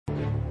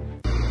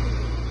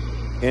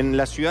En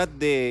la ciudad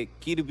de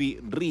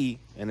Kryvyi,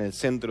 en el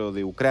centro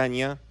de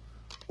Ucrania,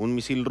 un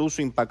misil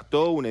ruso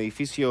impactó un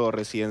edificio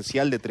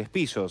residencial de 3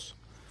 pisos,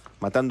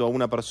 matando a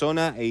una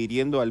persona e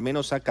hiriendo al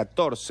menos a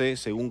 14,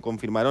 según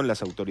confirmaron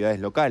las autoridades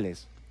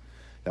locales.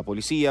 La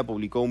policía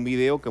publicó un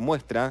video que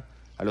muestra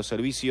a los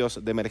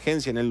servicios de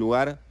emergencia en el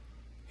lugar,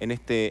 en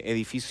este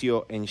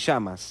edificio en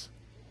llamas.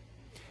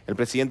 El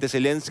presidente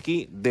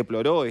Zelenski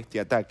deploró este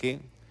ataque.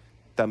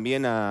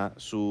 También a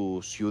su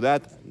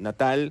ciudad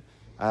natal,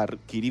 a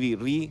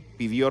Kryvyi,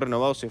 pidió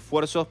renovados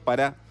esfuerzos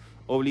para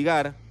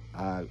obligar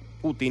a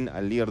Putin,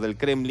 al líder del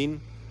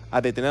Kremlin,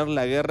 a detener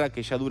la guerra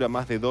que ya dura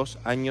más de 2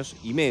 años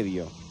y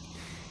medio.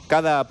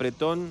 Cada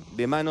apretón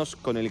de manos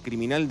con el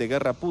criminal de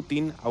guerra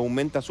Putin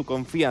aumenta su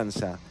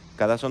confianza.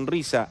 Cada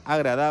sonrisa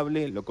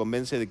agradable lo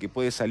convence de que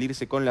puede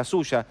salirse con la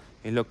suya,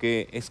 es lo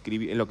que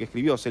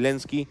escribió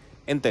Zelensky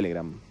en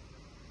Telegram.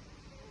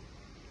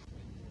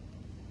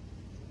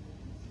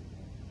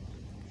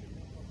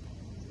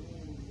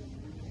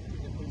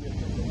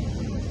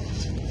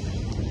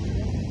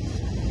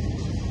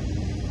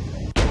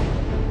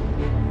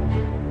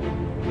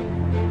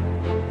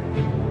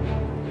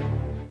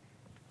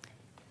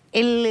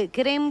 El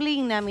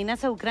Kremlin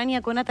amenaza a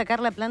Ucrania con atacar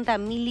la planta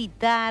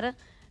militar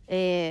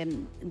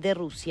de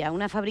Rusia,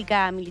 una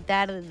fábrica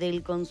militar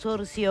del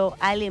consorcio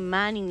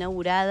alemán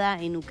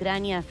inaugurada en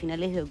Ucrania a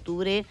finales de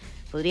octubre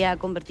podría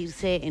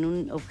convertirse en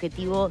un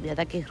objetivo de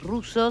ataques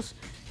rusos.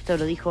 Esto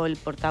lo dijo el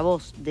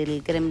portavoz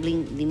del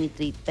Kremlin,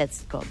 Dmitry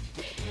Peskov.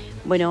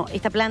 Bueno,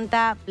 esta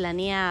planta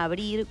planea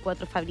abrir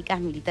 4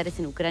 fábricas militares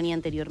en Ucrania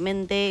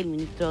anteriormente. El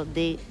ministro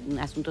de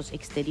Asuntos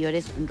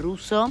Exteriores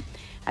ruso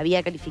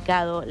había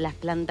calificado las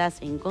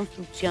plantas en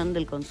construcción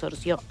del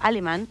consorcio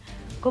alemán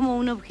como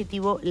un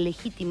objetivo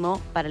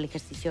legítimo para el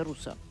ejercicio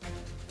ruso.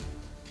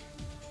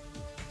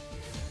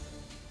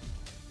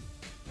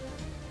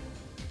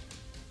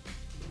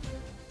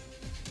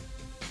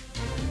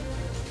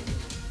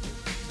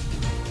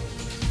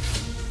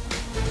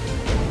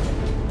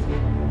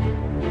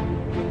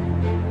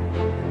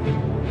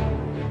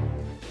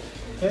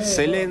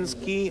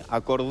 Zelensky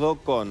acordó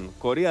con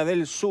Corea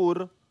del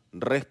Sur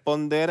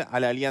responder a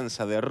la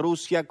alianza de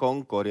Rusia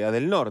con Corea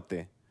del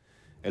Norte.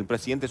 El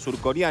presidente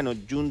surcoreano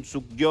Yoon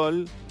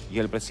Suk-yeol y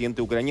el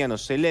presidente ucraniano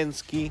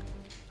Zelensky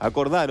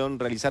acordaron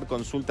realizar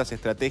consultas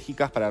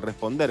estratégicas para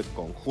responder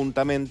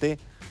conjuntamente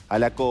a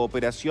la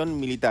cooperación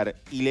militar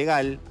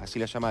ilegal, así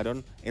la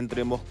llamaron,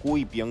 entre Moscú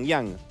y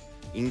Pyongyang,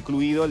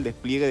 incluido el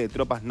despliegue de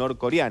tropas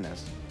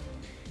norcoreanas.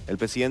 El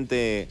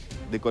presidente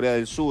de Corea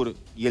del Sur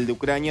y el de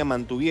Ucrania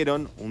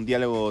mantuvieron un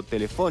diálogo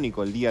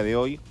telefónico el día de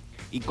hoy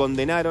y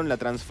condenaron la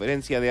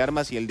transferencia de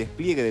armas y el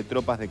despliegue de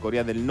tropas de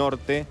Corea del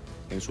Norte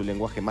en su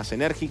lenguaje más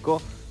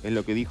enérgico, es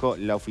lo que dijo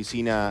la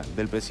oficina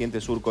del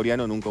presidente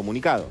surcoreano en un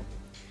comunicado.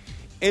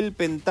 El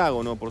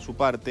Pentágono, por su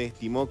parte,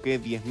 estimó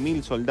que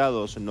 10.000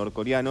 soldados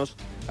norcoreanos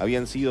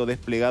habían sido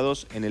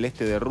desplegados en el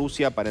este de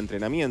Rusia para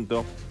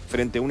entrenamiento,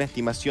 frente a una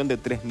estimación de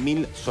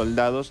 3.000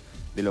 soldados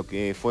de lo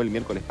que fue el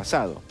miércoles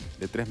pasado.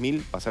 De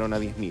 3.000 pasaron a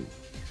 10.000.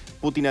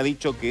 Putin ha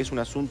dicho que es un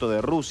asunto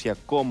de Rusia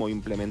cómo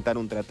implementar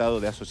un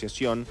tratado de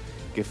asociación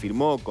que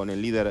firmó con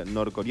el líder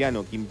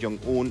norcoreano Kim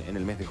Jong-un en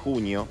el mes de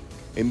junio,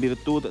 en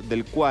virtud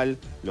del cual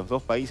los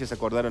 2 países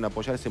acordaron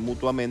apoyarse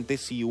mutuamente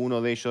si uno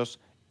de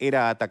ellos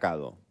era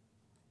atacado.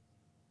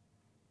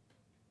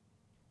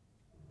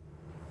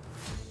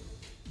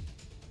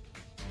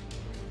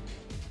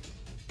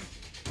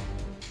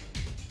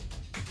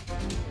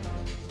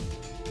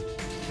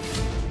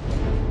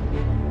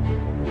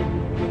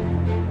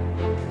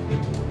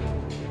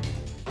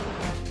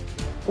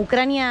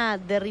 Ucrania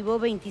derribó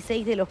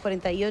 26 de los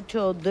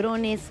 48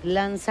 drones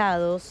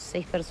lanzados.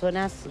 6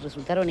 personas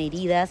resultaron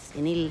heridas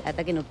en el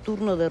ataque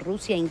nocturno de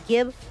Rusia en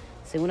Kiev,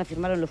 según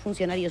afirmaron los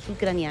funcionarios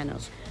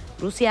ucranianos.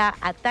 Rusia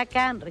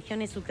ataca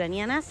regiones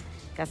ucranianas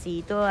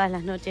casi todas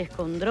las noches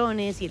con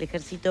drones y el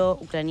ejército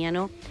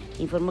ucraniano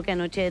informó que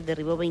anoche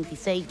derribó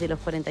 26 de los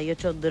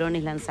 48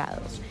 drones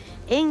lanzados.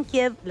 En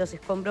Kiev, los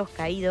escombros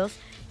caídos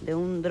de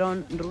un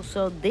dron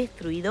ruso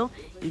destruido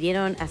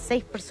hirieron a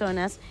 6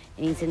 personas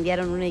e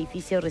incendiaron un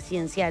edificio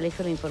residencial.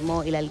 Esto lo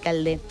informó el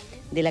alcalde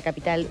de la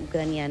capital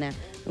ucraniana.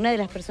 Una de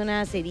las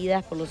personas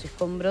heridas por los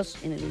escombros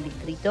en el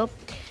distrito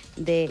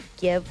de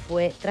Kiev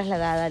fue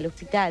trasladada al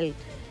hospital.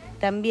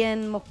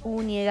 También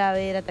Moscú niega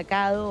haber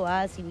atacado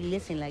a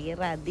civiles en la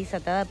guerra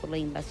desatada por la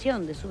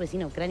invasión de su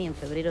vecina Ucrania en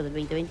febrero del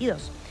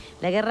 2022.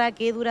 La guerra,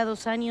 que dura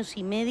 2 años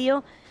y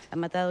medio, ha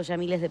matado ya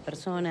miles de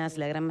personas,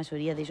 la gran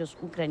mayoría de ellos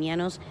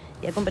ucranianos,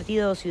 y ha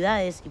convertido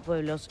ciudades y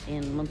pueblos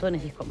en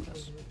montones de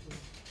escombros.